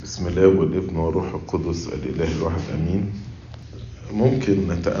بسم الله والابن والروح القدس الإله الواحد أمين. ممكن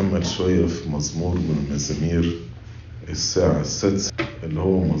نتأمل شوية في مزمور من مزامير الساعة السادسة اللي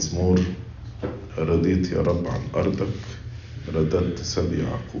هو مزمور رضيت يا رب عن أرضك رددت سبي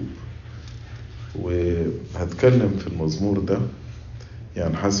يعقوب. وهتكلم في المزمور ده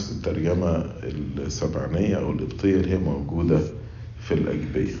يعني حسب الترجمة السبعينية أو القبطية اللي هي موجودة في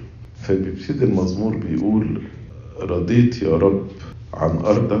الأجبية. فبيبتدي المزمور بيقول رضيت يا رب عن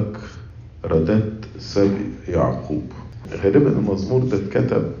أرضك رددت سبي يعقوب. غالبا المزمور ده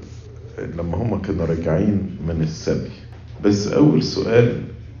اتكتب لما هما كانوا راجعين من السبي. بس أول سؤال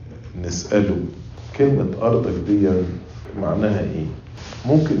نسأله كلمة أرضك دي معناها إيه؟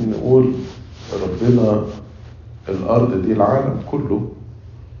 ممكن نقول ربنا الأرض دي العالم كله،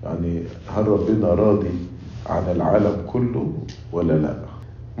 يعني هل ربنا راضي عن العالم كله ولا لا؟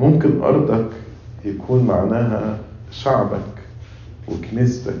 ممكن أرضك يكون معناها شعبك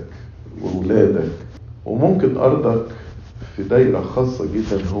وكنيستك وولادك، وممكن أرضك في دايرة خاصة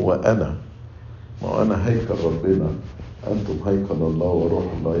جدا هو أنا، ما أنا هيكل ربنا، أنتم هيكل الله وروح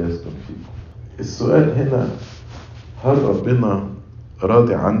الله يسكن فيكم. السؤال هنا هل ربنا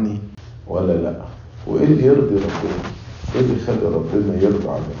راضي عني ولا لا؟ وإيه اللي يرضي ربنا؟ إيه اللي يخلي ربنا يرضى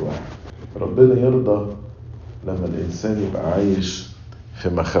عن الواحد؟ ربنا يرضى لما الإنسان يبقى عايش في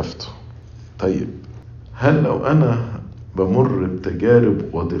مخافته. طيب هل لو أنا بمر بتجارب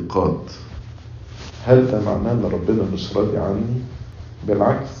وضيقات هل ده معناه ان ربنا مش راضي عني؟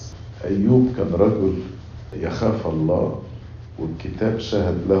 بالعكس، ايوب كان رجل يخاف الله والكتاب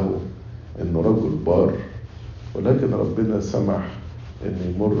شهد له انه رجل بار، ولكن ربنا سمح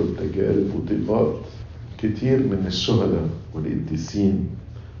انه يمر بتجارب وضيقات. كتير من الشهداء والقديسين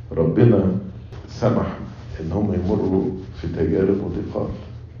ربنا سمح ان هم يمروا في تجارب وضيقات.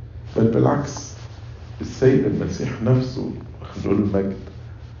 بل بالعكس، السيد المسيح نفسه له المجد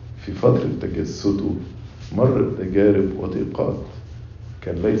في فترة تجسده مر بتجارب وضيقات،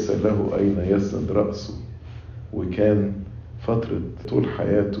 كان ليس له أين يسند رأسه، وكان فترة طول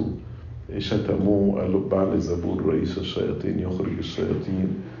حياته شتموه، قالوا بعل زبور رئيس الشياطين يخرج الشياطين،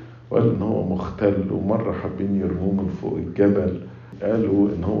 وقال إن هو مختل، ومرة حابين يرموه من فوق الجبل، قالوا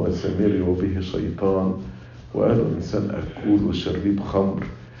إن هو سامري وبه شيطان، وقالوا إنسان أكول وشريب خمر.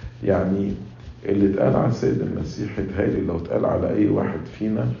 يعني اللي اتقال على السيد المسيح اتهيألي لو اتقال على أي واحد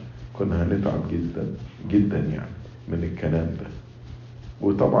فينا كنا هنتعب جدا جدا يعني من الكلام ده.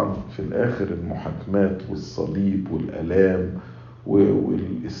 وطبعا في الآخر المحاكمات والصليب والآلام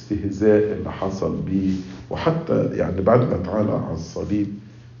والاستهزاء اللي حصل بيه، وحتى يعني بعد ما اتعالى على الصليب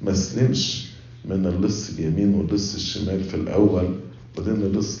ما سلمش من اللص اليمين واللص الشمال في الأول، وبعدين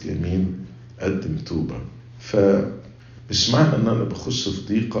اللص اليمين قدم توبة. فمش معنى ان انا بخش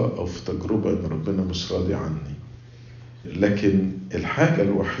في ضيقة او في تجربة ان ربنا مش راضي عني، لكن الحاجة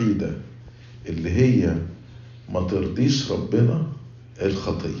الوحيدة اللي هي ما ترضيش ربنا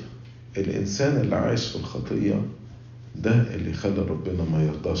الخطية. الإنسان اللي عايش في الخطية ده اللي يخلي ربنا ما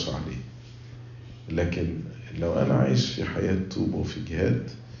يرضاش عليه. لكن لو أنا عايش في حياة توبة وفي جهاد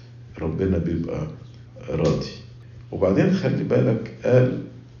ربنا بيبقى راضي. وبعدين خلي بالك قال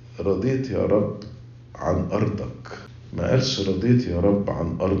رضيت يا رب عن أرضك، ما قالش رضيت يا رب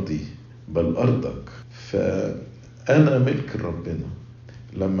عن أرضي بل أرضك. فأنا ملك ربنا.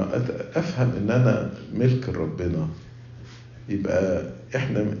 لما أفهم إن أنا ملك ربنا يبقى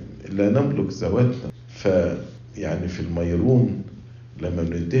إحنا لا نملك ذواتنا. فيعني في الميرون لما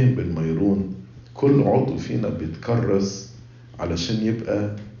بنتهم بالميرون كل عضو فينا بيتكرس علشان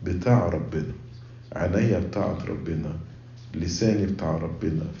يبقى بتاع ربنا. عينيا بتاعت ربنا، لساني بتاع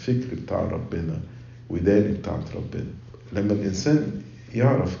ربنا، فكري بتاع ربنا، وداني بتاعت ربنا. لما الإنسان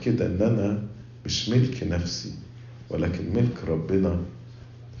يعرف كده إن أنا مش ملك نفسي ولكن ملك ربنا،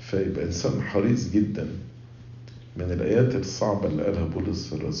 فيبقى إنسان حريص جدا. من الآيات الصعبة اللي قالها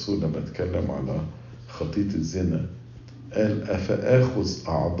بولس الرسول لما اتكلم على خطية الزنا، قال أفآخذ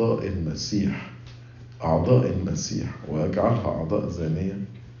أعضاء المسيح وأجعلها أعضاء زانية.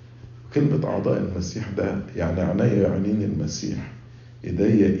 كلمة أعضاء المسيح ده يعني عينيا عينين المسيح،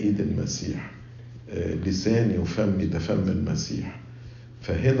 إيديا إيد المسيح، لساني وفمي ده فم المسيح.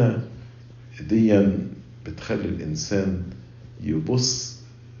 فهنا ديا بتخلي الإنسان يبص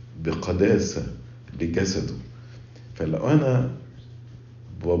بقداسة لجسده. فلو أنا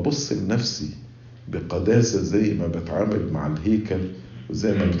ببص لنفسي بقداسة زي ما بتعامل مع الهيكل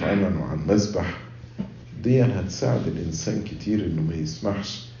وزي ما بتعامل مع المذبح، ديا هتساعد الإنسان كتير إنه ما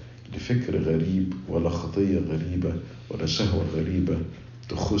يسمحش لفكر غريب ولا خطية غريبة ولا شهوة غريبة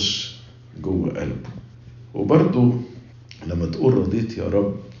تخش جوه قلبه. وبرضو لما تقول رضيت يا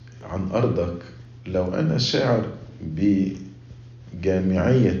رب عن أرضك، لو أنا شاعر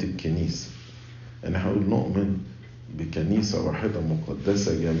جامعية الكنيسة. يعني احنا نقول نؤمن بكنيسة واحدة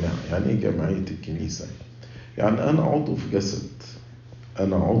مقدسة جامعة. يعني ايه جامعية الكنيسة؟ يعني أنا عضو في جسد،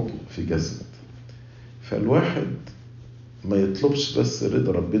 أنا عضو في جسد. فالواحد ما يطلبش بس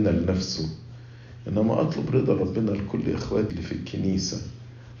رضا ربنا لنفسه، إنما أطلب رضا ربنا لكل إخواتي اللي في الكنيسة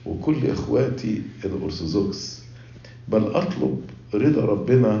وكل إخواتي الأرثوذكس، بل أطلب رضا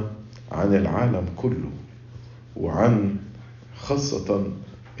ربنا عن العالم كله، وعن خاصة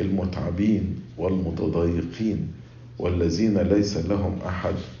المتعبين والمتضايقين والذين ليس لهم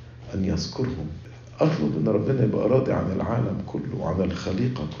أحد أن يذكرهم. أطلب أن ربنا يبقى راضي عن العالم كله وعن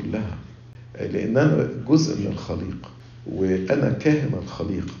الخليقة كلها، لأن أنا جزء من الخليقة وأنا كاهن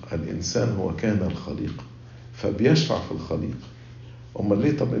الخليقة. الإنسان هو كاهن الخليقة فبيشفع في الخليقة. أمال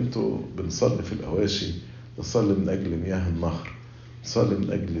ليه طب أنتوا بنصلي في الأواشي؟ نصلي من أجل مياه النهر، نصلي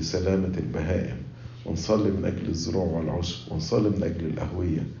من أجل سلامة البهائم، ونصلي من أجل الزروع والعشب، ونصلي من أجل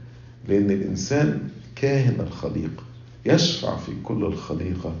الأهوية، لأن الإنسان كاهن الخليقة يشفع في كل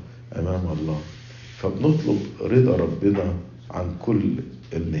الخليقة أمام الله. فبنطلب رضا ربنا عن كل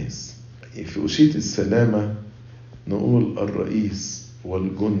الناس. في أشية السلامة نقول الرئيس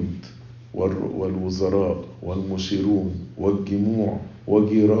والجند والوزراء والمشيرون والجموع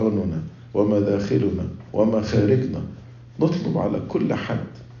وجيراننا ومداخلنا ومخارجنا. نطلب على كل حد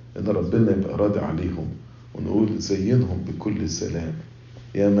إن ربنا يبقى راضي عليهم، ونقول زينهم بكل سلام،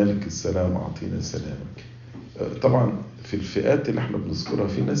 يا ملك السلام أعطينا سلامك. طبعا في الفئات اللي احنا بنذكرها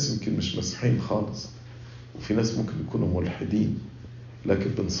في ناس يمكن مش مسيحيين خالص، وفي ناس ممكن يكونوا ملحدين، لكن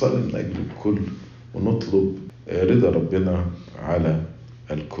بنصلي من أجل الكل ونطلب رضا ربنا على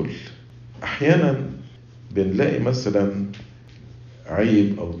الكل. أحيانا بنلاقي مثلا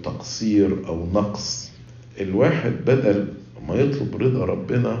عيب أو تقصير أو نقص، الواحد بدل ما يطلب رضا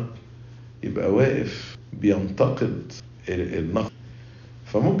ربنا يبقى واقف بينتقد النقص.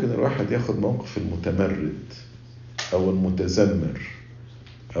 فممكن الواحد ياخد موقف المتمرد أو المتذمر،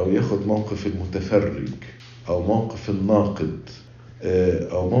 أو ياخد موقف المتفرج، أو موقف الناقد،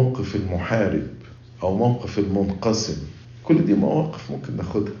 أو موقف المحارب، أو موقف المنقسم. كل دي مواقف ممكن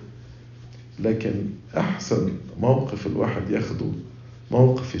ناخدها، لكن أحسن موقف الواحد ياخده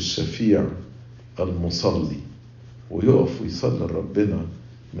موقف الشفيع المصلي، ويقف ويصلي لربنا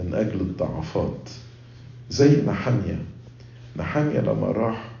من أجل الضعفات. زي نحمية لما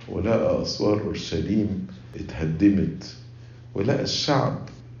راح ولقى أسوار أورشليم اتهدمت، ولقى الشعب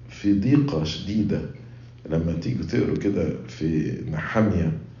في ضيقة شديدة. لما تيجي تقروا كده في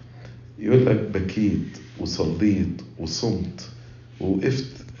نحمية يقول لك بكيت وصليت وصمت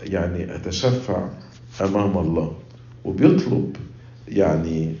ووقفت يعني أتشفع أمام الله، وبيطلب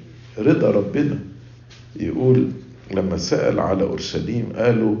يعني رضا ربنا. يقول لما سأل على أورشليم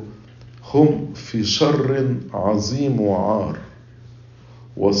قالوا هم في شر عظيم وعار،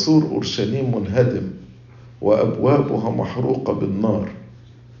 وسور أورشليم منهدم وأبوابها محروقة بالنار.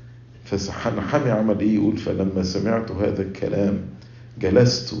 فنحمية عمل إيه؟ يقول فلما سمعت هذا الكلام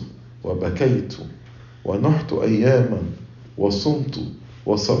جلست وبكيت ونحت أياما وصمت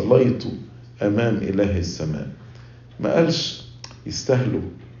وصليت أمام إله السماء. ما قالش يستاهلوا،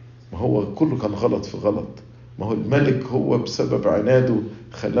 ما هو كله كان غلط في غلط، ما هو الملك هو بسبب عناده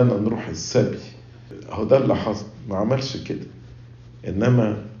خلانا نروح السبي، هو ده اللي حصل. ما عملش كده،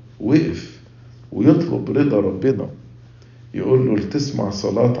 إنما وقف ويطلب رضا ربنا. يقول له لتسمع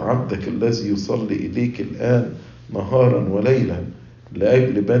صلاة عبدك الذي يصلي إليك الآن نهارا وليلا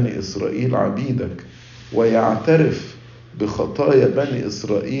لأجل بني إسرائيل عبيدك، ويعترف بخطايا بني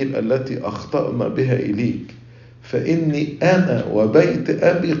إسرائيل التي أخطأنا بها إليك، فإني أنا وبيت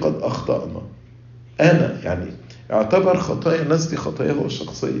أبي قد أخطأنا. أنا يعني اعتبر خطايا الناس دي خطاياه هو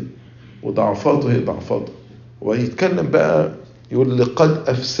الشخصية، وضعفاته هي ضعفاته. ويتكلم بقى يقول لقد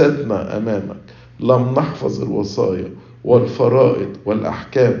أفسدنا أمامك، لم نحفظ الوصايا والفرائض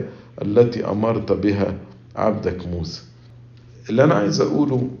والأحكام التي أمرت بها عبدك موسى. اللي أنا عايز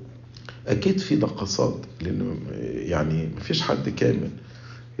أقوله أكيد في نقصات، لأنه يعني مفيش حد كامل.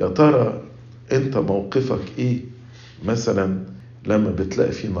 يا ترى أنت موقفك إيه مثلا لما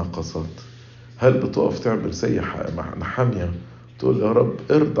بتلاقي فيه نقصات؟ هل بتقف تعمل زي نحمية تقول يا رب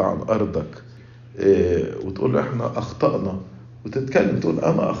ارضى عن أرضك، وتقول له احنا أخطأنا، وتتكلم تقول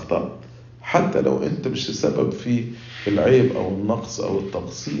أنا أخطأت حتى لو أنت مش السبب في العيب أو النقص أو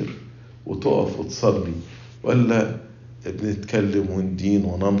التقصير، وتقف وتصلي؟ ولا بنتكلم وندين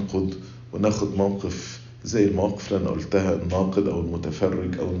وننقد وناخد موقف زي المواقف اللي أنا قلتها، الناقد أو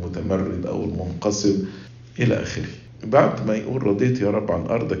المتفرج أو المتمرد أو المنقسم إلى آخره؟ بعد ما يقول رضيت يا رب عن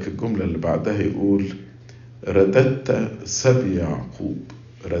أرضك، الجملة اللي بعدها يقول رددت سبي يعقوب.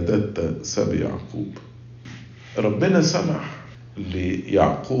 رددت سبي يعقوب. ربنا سمح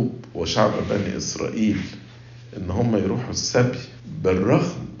ليعقوب وشعب بني إسرائيل إن هم يروحوا السبي،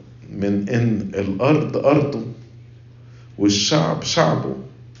 بالرغم من إن الأرض أرضه والشعب شعبه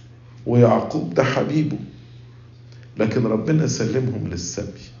ويعقوب ده حبيبه، لكن ربنا سلمهم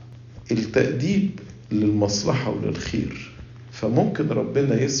للسبي. التأديب للمصلحة وللخير، فممكن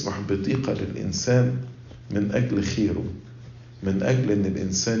ربنا يسمح بضيقة للإنسان من أجل خيره، من أجل أن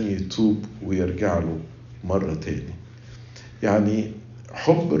الإنسان يتوب ويرجع له مرة تاني. يعني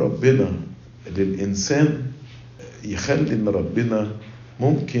حب ربنا للإنسان يخلي أن ربنا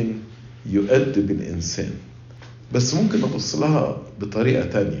ممكن يؤدب الإنسان، بس ممكن نبص لها بطريقة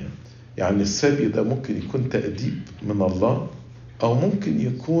تانية. يعني السبي ده ممكن يكون تأديب من الله، أو ممكن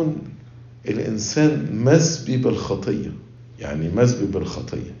يكون الإنسان مسبي بالخطية، يعني مسبي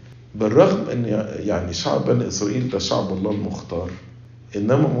بالخطية، بالرغم أن يعني شعب بني إسرائيل ده شعب الله المختار،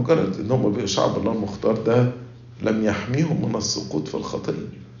 إنما مجرد أنهم بقوا شعب الله المختار ده لم يحميهم من السقوط في الخطية.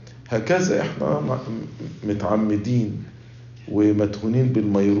 هكذا إحنا متعمدين ومدهونين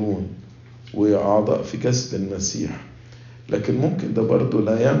بالميرون وأعضاء في جسد المسيح، لكن ممكن ده برضو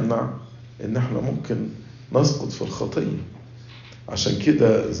لا يمنع إن إحنا ممكن نسقط في الخطية. عشان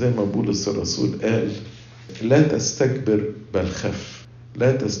كده زي ما بولس الرسول قال لا تستكبر بل خف،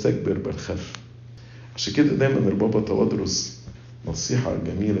 لا تستكبر بل خف. عشان كده دايما البابا توادرس نصيحة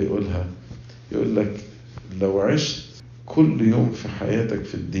جميلة يقولها، يقول لك لو عشت كل يوم في حياتك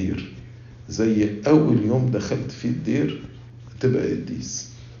في الدير زي أول يوم دخلت فيه الدير تبقى قديس،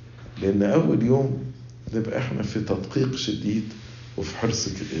 لأن أول يوم نبقى إحنا في تدقيق شديد وفي حرص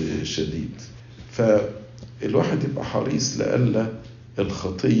شديد. فالواحد يبقى حريص لألا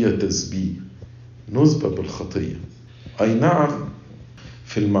الخطية تسبيه، نسبة بالخطية. أي نعم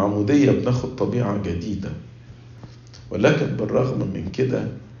في المعمودية بناخد طبيعة جديدة، ولكن بالرغم من كده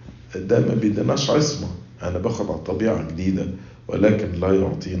ده ما بيدناش عصمة. أنا باخد على طبيعة جديدة ولكن لا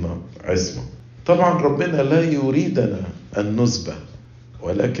يعطينا عصمة. طبعا ربنا لا يريدنا أن نسبة،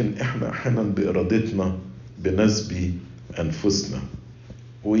 ولكن إحنا أحيانا بإرادتنا بنسبي أنفسنا.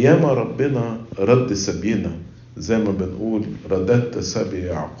 وياما ربنا رد سبينا، زي ما بنقول رددت سبي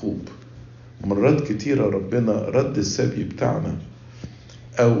يعقوب. مرات كتيرة ربنا رد السبي بتاعنا،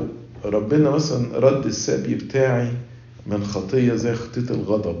 أو ربنا مثلا رد السبي بتاعي من خطية زي خطية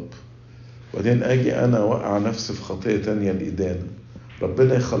الغضب، وبعدين أجي أنا أوقع نفسي في خطية تانية الإدانة،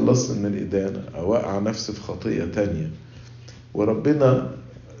 ربنا يخلصني من الإدانة، أوقع نفسي في خطية تانية، وربنا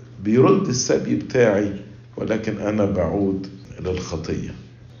بيرد السبي بتاعي ولكن أنا بعود للخطية.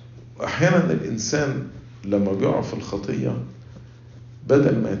 وأحيانا الإنسان لما بيقع في الخطية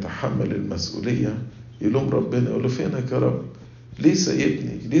بدل ما يتحمل المسؤولية يلوم ربنا، يقول له فينك يا رب،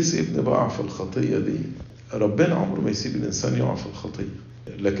 ليه سيبني بقع في الخطية دي؟ ربنا عمره ما يسيب الإنسان يقع في الخطية،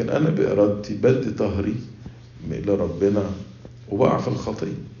 لكن أنا بإرادتي بدي ظهري لربنا وبقع في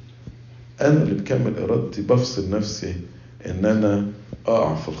الخطية. أنا اللي بكمل إرادتي بفصل نفسي إن أنا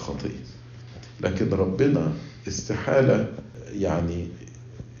أقع في الخطية، لكن ربنا استحالة يعني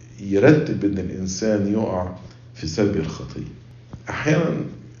يرتب إن الإنسان يقع في سبي الخطية. أحيانا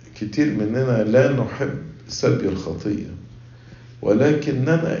كتير مننا لا نحب سبي الخطية،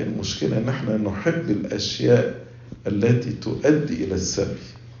 ولكننا المشكلة إن احنا نحب الأشياء التي تؤدي إلى السبي.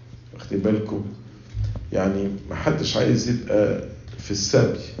 واخدين بالكم؟ يعني محدش عايز يبقى في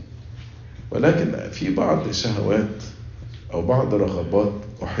السبي، ولكن في بعض شهوات أو بعض رغبات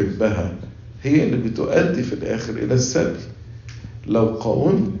أحبها هي اللي بتؤدي في الآخر إلى السبي. لو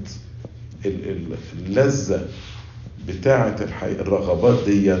قاومت اللذة بتاعة الرغبات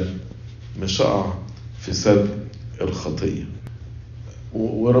دي مش هقع في سبي الخطية.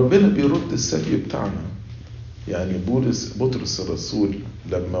 وربنا بيرد السبي بتاعنا. يعني بطرس الرسول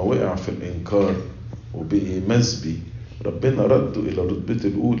لما وقع في الإنكار وبقي مسبي ربنا رده إلى رتبته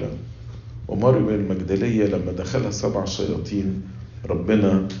الأولى. ومريم المجدلية لما دخلها 7 شياطين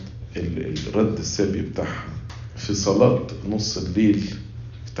ربنا رد السبي بتاعها. في صلاة نص الليل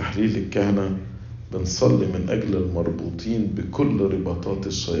في تحليل الكهنة بنصلي من أجل المربوطين بكل رباطات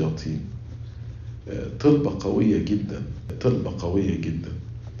الشياطين. طلبة قوية جدا، طلبة قوية جدا.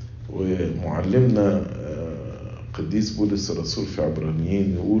 ومعلمنا قديس بولس الرسول في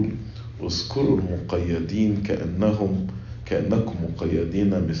عبرانيين يقول اذكروا المقيدين كأنكم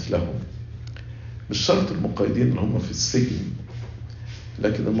مقيدين مثلهم. مش شرط المقيدين اللي هم في السجن،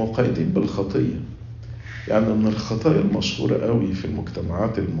 لكن المقيدين بالخطية. يعني من الخطايا المشهورة قوي في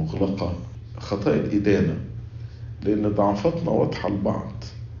المجتمعات المغلقة خطايا الإدانة، لأن ضعفاتنا واضحة لبعض،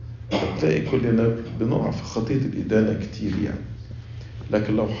 هتلاقي كلنا بنقع في خطية الإدانة كتير يعني.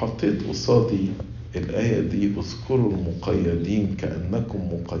 لكن لو حطيت قصادي الآية دي اذكروا المقيدين كأنكم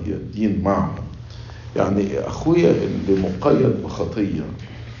مقيدين معهم، يعني أخويا اللي مقيد بخطية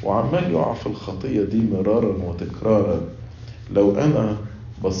وعمال يقع في الخطية دي مرارا وتكرارا، لو أنا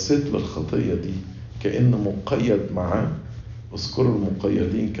بصيت للخطية دي كأن مقيد معاه، اذكروا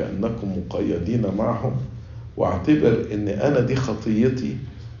المقيدين كأنكم مقيدين معهم، واعتبر ان انا دي خطيتي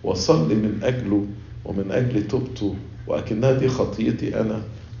وصلي من اجله ومن اجل توبته وأكنها دي خطيتي انا،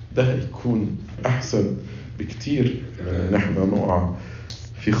 ده هيكون احسن بكتير من ان احنا نقع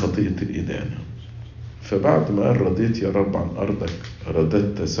في خطية الإدانة. فبعد ما قال رضيت يا رب عن أرضك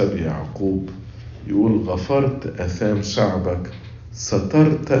رددت سبي يعقوب، يقول غفرت أثام شعبك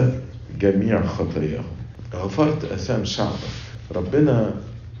سترت جميع خطاياهم. غفرت أثام شعبك، ربنا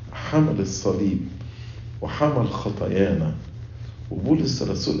حمل الصليب وحمل خطايانا. وبولس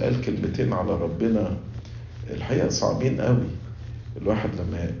الرسول قال كلمتين على ربنا الحقيقة صعبين قوي الواحد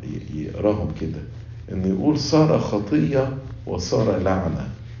لما يقراهم كده، إنه يقول صار خطية وصار لعنة،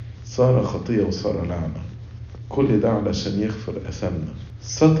 صار خطية وصار لعنة. كل ده علشان يغفر أثامنا،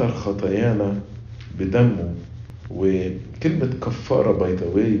 ستر خطايانا بدمه. وكلمة كفارة باي ذا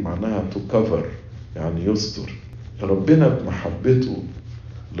واي معناها to cover، يعني يستر. ربنا بمحبته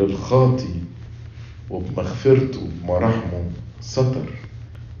للخاطي وبمغفرته ومرحمه ستر.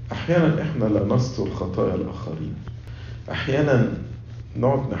 أحيانا إحنا لا نستر خطايا الآخرين، أحيانا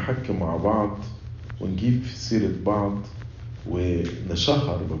نقعد نحكي مع بعض ونجيب في سيرة بعض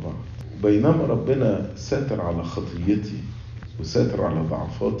ونشهر ببعض، بينما ربنا ساتر على خطيتي وساتر على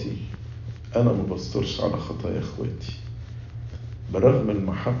ضعفاتي، أنا ما بسترش على خطايا إخواتي. برغم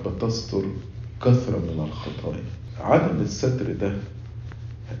المحبة تستر كثرة من الخطايا. عدم الستر ده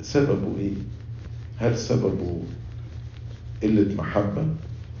سببه إيه؟ هل سببه قلة محبة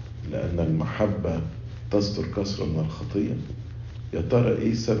لأن المحبة تستر كثرة من الخطية؟ يا ترى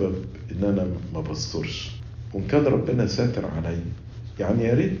إيه سبب إن أنا ما بسترش؟ وإن كان ربنا ساتر علي، يعني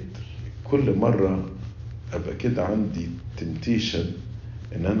يا ريت كل مرة أبقى كده عندي تمتيشن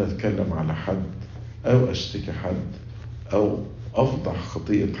إن أنا أتكلم على حد أو أشتكي حد أو أفضح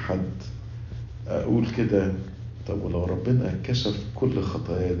خطية حد، أقول كده طب ولو ربنا كشف كل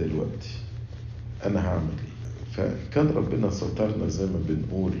خطايا دلوقتي أنا هعمل إيه؟ فكان ربنا سترنا زي ما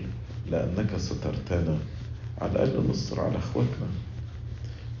بنقول لأنك سترتنا، على الأقل نستر على أخواتنا.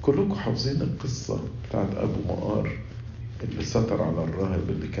 كلكم حافظين القصة بتاعت أبو مقار اللي ستر على الراهب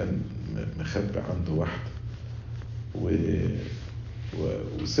اللي كان مخبي عنده واحدة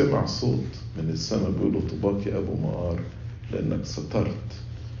وسمع صوت من السماء بيقوله طوباك يا أبو مقار لأنك سترت.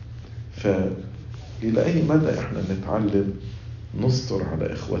 فإلى أي مدى إحنا نتعلم نستر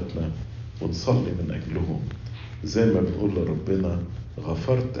على إخواتنا ونصلي من أجلهم زي ما بنقول لربنا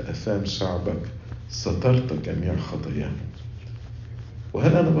غفرت أثام شعبك سترت جميع خطاياهم.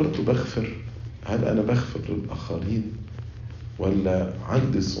 وهل أنا برضو بغفر؟ هل أنا بغفر للآخرين ولا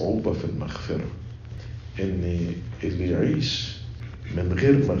عندي صعوبة في المغفرة؟ إن اللي يعيش من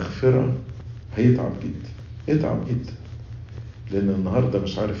غير مغفرة هيتعب جدا، يتعب جدا، لأن النهاردة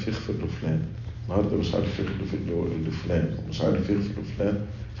مش عارف يغفر لفلان، النهاردة مش عارف يغفر لفلان، ومش عارف يغفر لفلان،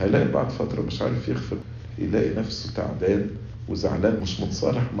 هيلاقي بعد فترة مش عارف يغفر، يلاقي نفسه تعبان وزعلان مش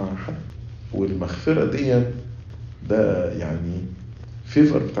متصالح مع حد. والمغفرة دي ده يعني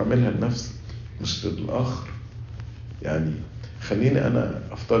فيفر بتعملها لنفسك مش للآخر. يعني خليني أنا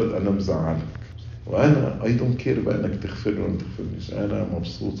أفترض أنا مزعلك وأنا I don't care بقى إنك تغفر لي ولا ما تغفرليش، أنا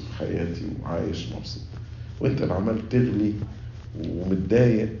مبسوط في حياتي وعايش مبسوط، وأنت اللي عمال تغلي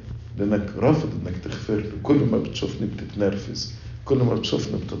ومتضايق لأنك رافض إنك تغفر لي. كل ما بتشوفني بتتنرفز، كل ما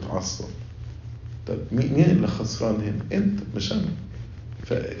بتشوفني بتتعصب. طب مين اللي خسران هنا؟ أنت مش أنا.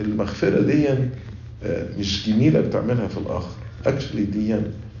 فالمغفرة دي مش جميلة بتعملها في الآخر، actually دي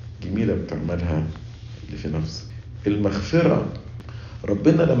جميلة بتعملها اللي في نفسك. المغفرة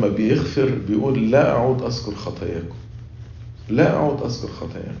ربنا لما بيغفر بيقول لا أعود أذكر خطاياكم، لا أعود أذكر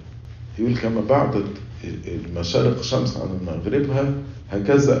خطاياكم. يقول كما بعدت المشارق شمس عن مغربها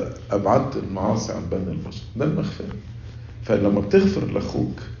هكذا أبعدت المعاصي عن بني البشر. ده المغفرة. فلما بتغفر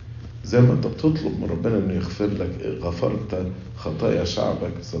لأخوك زي ما أنت بتطلب من ربنا إنه يغفر لك، غفرت خطايا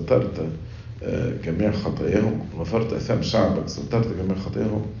شعبك سترت جميع خطاياهم، غفرت أثام شعبك سترت جميع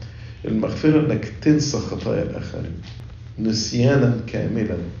خطاياهم. المغفرة إنك تنسى خطايا الآخرين نسيانا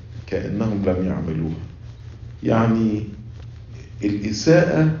كاملا كأنهم لم يعملوها. يعني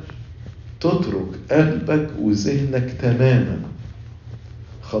الإساءة تترك قلبك وذهنك تماما،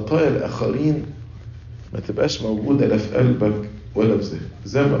 خطايا الآخرين ما تبقاش موجودة لا في قلبك ولا في ذهنك،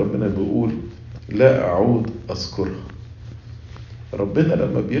 زي ما ربنا بيقول لا أعود أذكرها. ربنا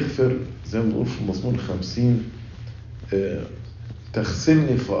لما بيغفر زي ما بنقول في مزمور 50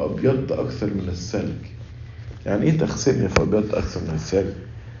 تغسلني فأبيض أكثر من الثلج. يعني إيه تغسلني فأبيض أكثر من الثلج؟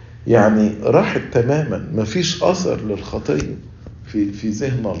 يعني راحت تماما، مفيش أثر للخطية في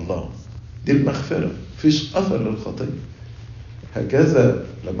ذهن الله. دي المغفرة، مفيش أثر للخطية. هكذا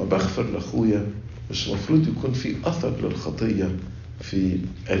لما بغفر لأخويا مش مفروض يكون في أثر للخطية في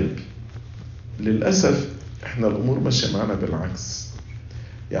قلبي. للأسف احنا الأمور ماشية معنا بالعكس.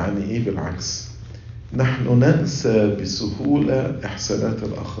 يعني ايه بالعكس؟ نحن ننسى بسهولة إحسانات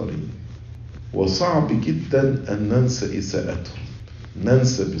الآخرين، وصعب جدا أن ننسى إساءتهم.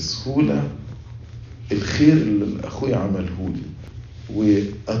 ننسى بسهولة الخير اللي الأخوي عمله لي،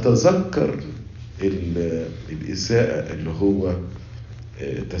 وأتذكر الإساءة اللي هو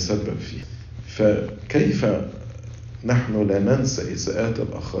تسبب فيها. فكيف نحن لا ننسى إساءات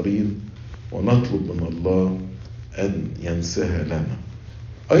الآخرين ونطلب من الله أن ينساها لنا؟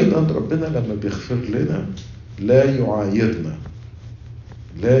 أيضا ربنا لما بيغفر لنا لا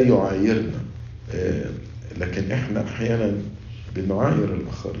يعايرنا، لكن احنا احيانا بنعاير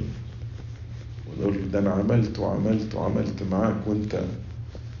الآخرين ونقول ده أنا عملت وعملت وعملت معاك وانت.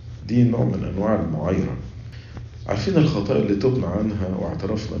 دي نوع من أنواع المعايرة. عارفين الخطايا اللي تبنى عنها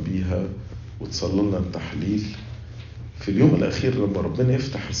واعترفنا بيها وتصلى لنا التحليل، في اليوم الأخير لما ربنا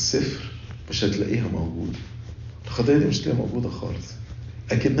يفتح السفر مش هتلاقيها موجودة. الخطايا دي مش هتلاقيها موجودة خالص،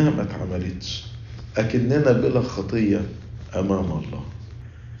 أكنها ما اتعملتش، أكننا بلا خطية أمام الله.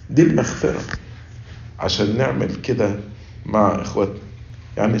 دي المغفرة. عشان نعمل كده مع إخواتنا.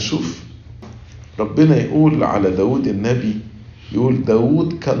 يعني شوف ربنا يقول على داود النبي، يقول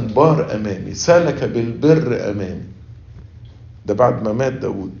داود كان بار أمامي، سلك بالبر أمامي. ده بعد ما مات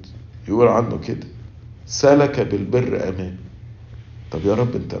داود يقول عنه كده، سلك بالبر أمامي. طب يا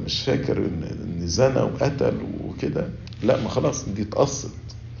رب انت مش فاكر ان زنى وقتل وكده؟ لا، ما خلاص دي اتقصت،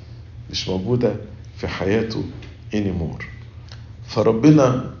 مش موجودة في حياته anymore.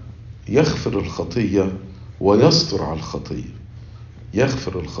 فربنا يغفر الخطية ويستر على الخطية،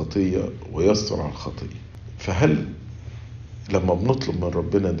 يغفر الخطية ويستر على الخطية. فهل لما بنطلب من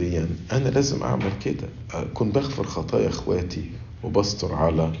ربنا دي أنا لازم أعمل كده، أكون بغفر خطايا إخواتي وبستر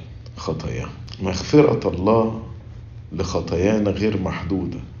على خطايا؟ مغفرة الله لخطايانا غير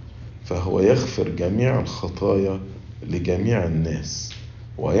محدودة، فهو يغفر جميع الخطايا لجميع الناس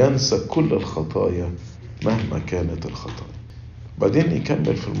وينسى كل الخطايا مهما كانت الخطايا. بعدين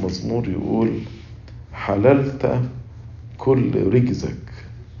يكمل في المزمور يقول حللت كل رجزك،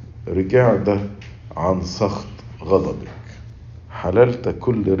 رجعت عن سخط غضبك. حللت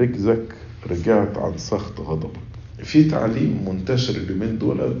كل رجزك، رجعت عن سخط غضبك. في تعليم منتشر اليومين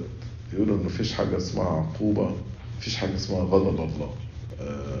دول يقولوا إنه مفيش حاجة اسمها عقوبة، مفيش حاجة اسمها غضب الله،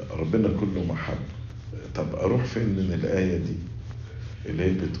 ربنا كله محبة. طب أروح فين من الآية دي اللي هي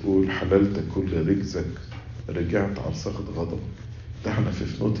بتقول حللت كل رجزك، رجعت عن سخط غضبك؟ ده احنا في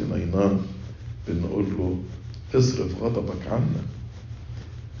فنوت نينان بنقول له اصرف غضبك عنا.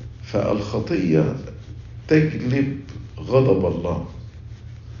 فالخطية تجلب غضب الله،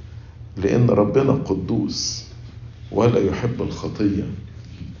 لأن ربنا قدوس ولا يحب الخطية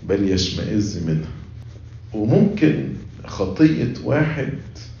بل يشمئز منها. وممكن خطية واحد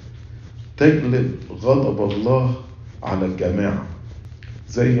تجلب غضب الله على الجماعة،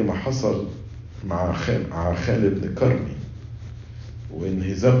 زي ما حصل مع خان بن كرمي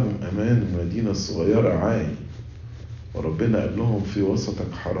وانهزامهم أمان المدينة الصغيرة عاي، وربنا قال لهم في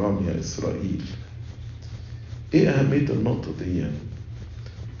وسطك حرام يا إسرائيل. إيه أهمية النقطة دي؟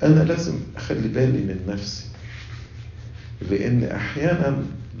 أنا لازم أخلي بالي من نفسي، لأن أحيانا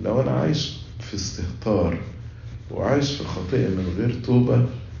لو أنا عايش في استهتار وعايش في خطيئة من غير توبة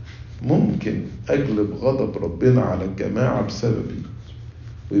ممكن أجلب غضب ربنا على الجماعة بسببي،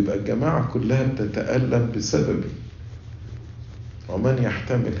 ويبقى الجماعة كلها بتتألم بسببي. ومن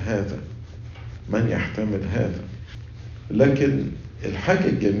يحتمل هذا؟ من يحتمل هذا؟ لكن الحاجة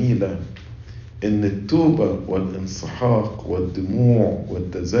الجميلة إن التوبة والانسحاق والدموع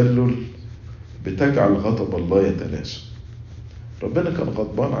والتذلل بتجعل غضب الله يتلاشى. ربنا كان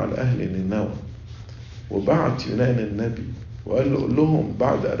غضبان على أهل نينوى وبعت يونان النبي وقال له قول لهم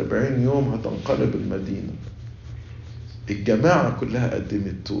بعد 40 يوم هتنقلب المدينة. الجماعة كلها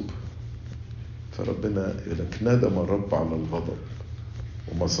قدمت توبة، فربنا يقولك ندم الرب على الغضب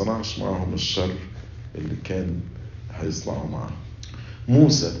وما صنعش معهم الشر اللي كان هيصنعه معه.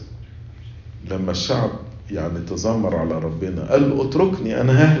 موسى لما الشعب تذمر على ربنا قال له اتركني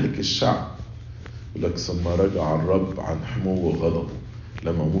أنا ههلك الشعب، يقولك ثم رجع الرب عن حمو غضبه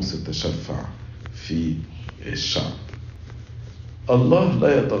لما موسى تشفع في الشعب. الله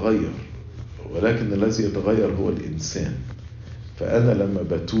لا يتغير، ولكن الذي يتغير هو الإنسان. فأنا لما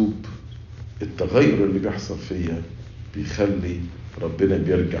بتوب التغير اللي بيحصل فيا بيخلي ربنا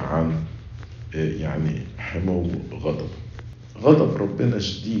بيرجع عن حمو غضبه. غضب ربنا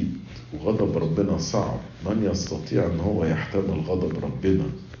شديد وغضب ربنا صعب، من يستطيع ان هو يحتمل غضب ربنا؟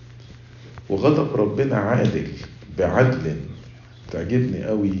 وغضب ربنا عادل بعدل. تعجبني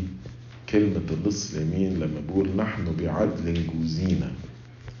قوي كلمة اللص اليمين لما بيقول نحن بعدل جوزينا.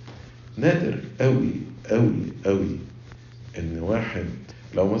 نادر قوي قوي قوي ان واحد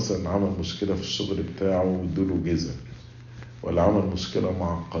لو مثلا عمل مشكلة في الشغل بتاعه وادوله جزا، ولا عمل مشكلة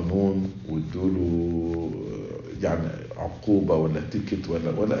مع القانون وادوله يعني عقوبة ولا تيكت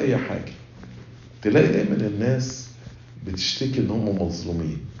ولا اي حاجة، تلاقي دايما الناس بتشتكي ان هم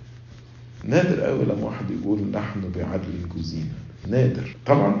مظلومين. نادر قوي لما واحد يقول نحن بعدل جوزينا، نادر.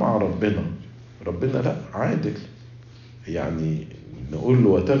 طبعا مع ربنا لا، عادل. يعني نقول له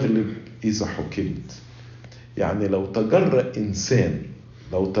وتغلب اذا حكمت. يعني لو تجرأ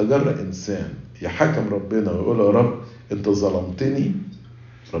انسان يحكم ربنا ويقول يا رب انت ظلمتني،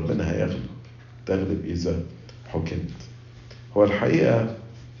 ربنا هيغلب. تغلب اذا حكمت. هو الحقيقة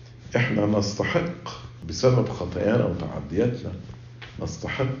احنا نستحق بسبب خطايانا وتعدياتنا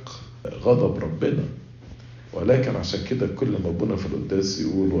نستحق غضب ربنا، ولكن عشان كده كل ما ابونا في القداس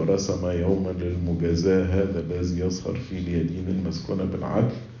يقول ورسم يوما للمجازاة هذا الذي يظهر فيه اليدين المسكونة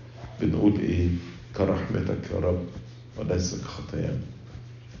بالعدل، بنقول ايه؟ كرحمتك يا رب وليس كخطايانا.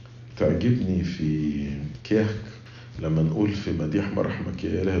 تعجبني في كيهك لما نقول في مديح مرحمك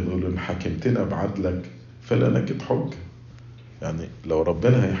يا إله، نقول إن حكمتنا بعدلك فلا نجد حجة. يعني لو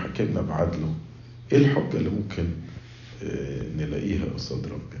ربنا هيحكمنا بعدله، ايه الحجة اللي ممكن نلاقيها قصاد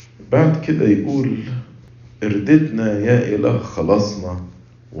ربنا؟ بعد كده يقول ارددنا يا إله خلاصنا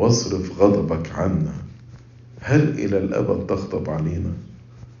واصرف غضبك عنا. هل إلى الأبد تغضب علينا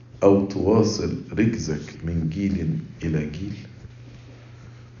أو تواصل رجزك من جيل إلى جيل؟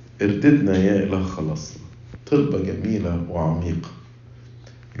 ارددنا يا إله خلاصنا، طلبة جميلة وعميقة.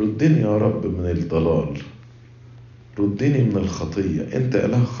 ردني يا رب من الضلال، ردني من الخطية، انت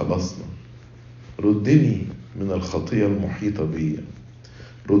إله خلاصنا. ردني من الخطية المحيطة بي،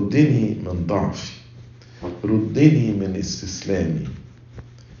 ردني من ضعفي، ردني من استسلامي،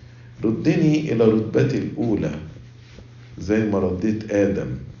 ردني إلى رتبتي الأولى زي ما رديت آدم.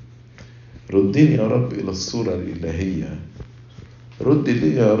 ردني يا رب إلى الصورة الإلهية. رد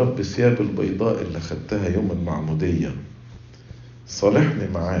لي يا رب ثياب البيضاء اللي خدتها يوم المعمودية. صالحني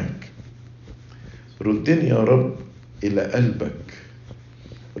معاك. ردني يا رب إلى قلبك.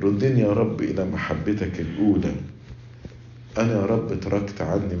 ردني يا رب إلى محبتك الأولى. أنا يا رب تركت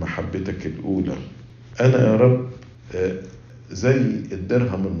عني محبتك الأولى. أنا يا رب زي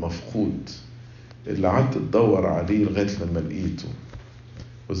الدرهم المفقود اللي قعدت تدور عليه لغاية لما لقيته،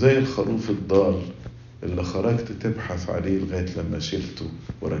 وزي الخروف الضال اللي خرجت تبحث عليه لغاية لما شلته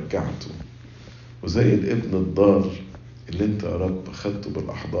ورجعته، وزي الابن الضال اللي انت يا رب خدته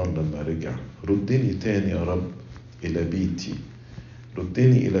بالأحضان لما رجع. ردني تاني يا رب إلى بيتي،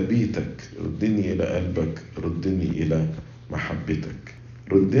 ردني إلى بيتك، ردني إلى قلبك، ردني إلى محبتك.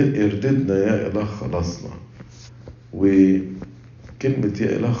 ارددنا يا إله خلاصنا. وكلمة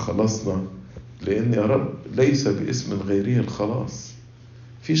يا إله خلاصنا لأن يا رب ليس باسم غيره الخلاص،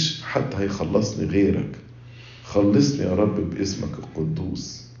 فيش حد هيخلصني غيرك. خلصني يا رب باسمك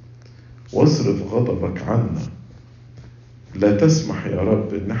القدوس، واصرف غضبك عنا. لا تسمح يا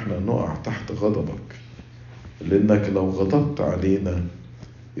رب ان احنا نقع تحت غضبك، لانك لو غضبت علينا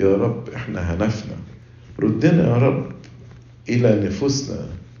يا رب احنا هنفنا. ردنا يا رب الى نفوسنا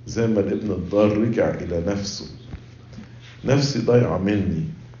زي ما الابن الضال رجع الى نفسه. نفسي ضايعة مني،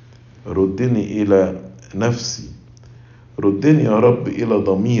 ردني الى نفسي. ردني يا رب الى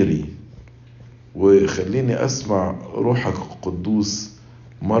ضميري، وخليني اسمع روحك القدوس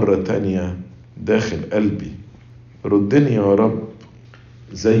مرة تانية داخل قلبي. ردني يا رب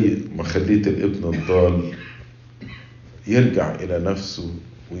زي ما خليت الابن الضال يرجع إلى نفسه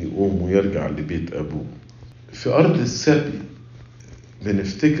ويقوم ويرجع لبيت أبوه. في أرض السبي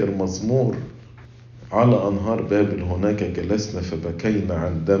بنفتكر مزمور على أنهار بابل هناك جلسنا فبكينا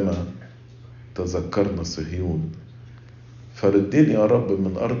عندما تذكرنا صهيون. فردني يا رب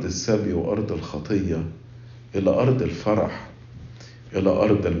من أرض السبي وأرض الخطية إلى أرض الفرح، إلى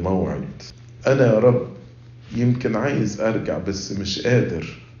أرض الموعد. أنا يا رب يمكن عايز أرجع بس مش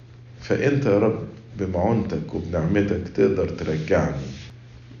قادر، فأنت يا رب بمعونتك وبنعمتك تقدر ترجعني.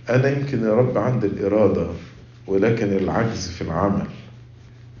 أنا يمكن يا رب عندي الإرادة ولكن العجز في العمل،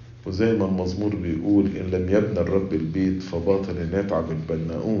 وزي ما المزمور بيقول إن لم يبنى الرب البيت فباطل يتعب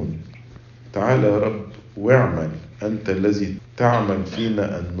البناؤون. تعال يا رب واعمل، أنت الذي تعمل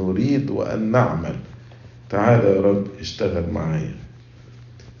فينا أن نريد وأن نعمل. تعال يا رب اشتغل معايا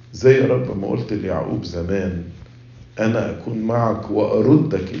زي يا رب ما قلت ليعقوب زمان أنا أكون معك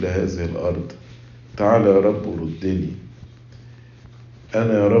وأردك إلى هذه الأرض. تعال يا رب وردني.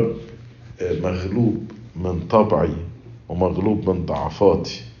 أنا يا رب مغلوب من طبعي ومغلوب من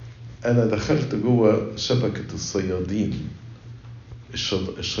ضعفاتي. أنا دخلت جوه شبكة الصيادين،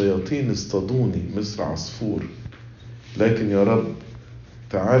 الشياطين اصطادوني مثل عصفور، لكن يا رب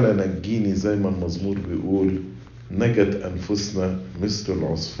تعالى نجيني زي ما المزمور بيقول: نجت أنفسنا مثل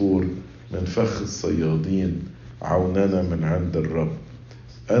العصفور من فخ الصيادين، عوننا من عند الرب.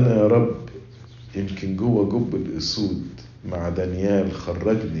 أنا يا رب يمكن جوه جب الأسود مع دانيال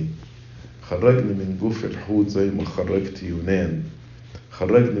خرجني من جوف الحوت زي ما خرجت يونان،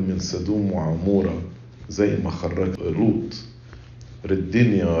 خرجني من سدوم وعمورة زي ما خرجت لوط.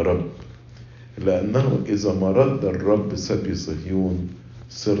 ردني يا رب، لأنه إذا ما رد الرب سبي صهيون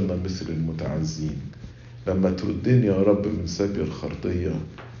صرنا مثل المتعزين. لما تردني يا رب من سبي الخرطية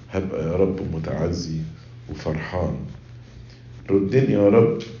هبقى يا رب متعزي وفرحان. ردني يا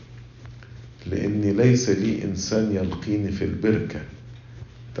رب لأني ليس لي إنسان يلقيني في البركة.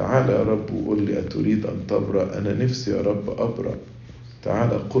 تعال يا رب وقول لي: أتريد أن تبرأ؟ أنا نفسي يا رب أبرأ.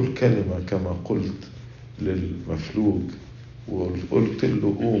 تعال قل كلمة كما قلت للمفلوج وقلت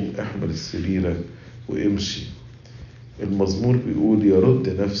له: قوم احمل سريرك وامشي. المزمور بيقول: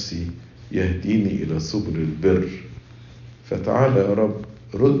 يرد نفسي، يهديني إلى سبل البر. فتعال يا رب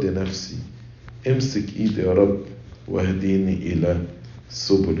رد نفسي، امسك ايدي يا رب واهديني إلى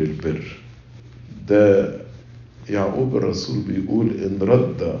سبل البر. ده يعقوب الرسول بيقول: إن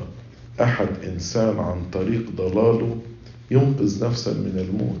رد أحد إنسان عن طريق ضلاله ينقذ نفسا من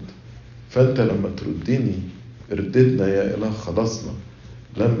الموت. فأنت لما تردني رددنا يا إله خلصنا.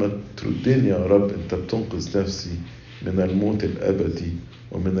 لما تردني يا رب أنت بتنقذ نفسي من الموت الأبدي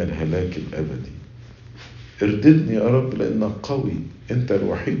ومن الهلاك الأبدي. ارددني يا رب لأنك قوي، أنت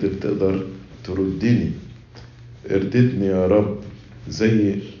الوحيد اللي تقدر تردني. ارددني يا رب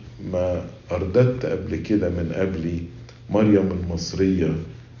زي ما أرددت قبل كده من قبلي مريم المصرية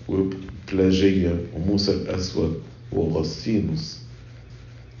وبلاجية وموسى الأسود وغسطينوس.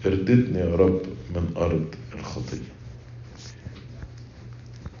 ارددني يا رب من أرض الخطية.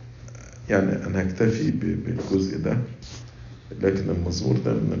 يعني أنا هكتفي بالجزء ده، لكن المزمور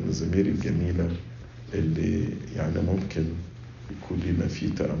ده من المزامير الجميلة اللي يعني ممكن يكون لنا فيه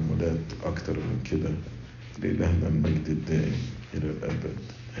تأملات أكتر من كده. لإلهنا المجد الدائم إلى الأبد.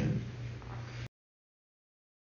 آمين.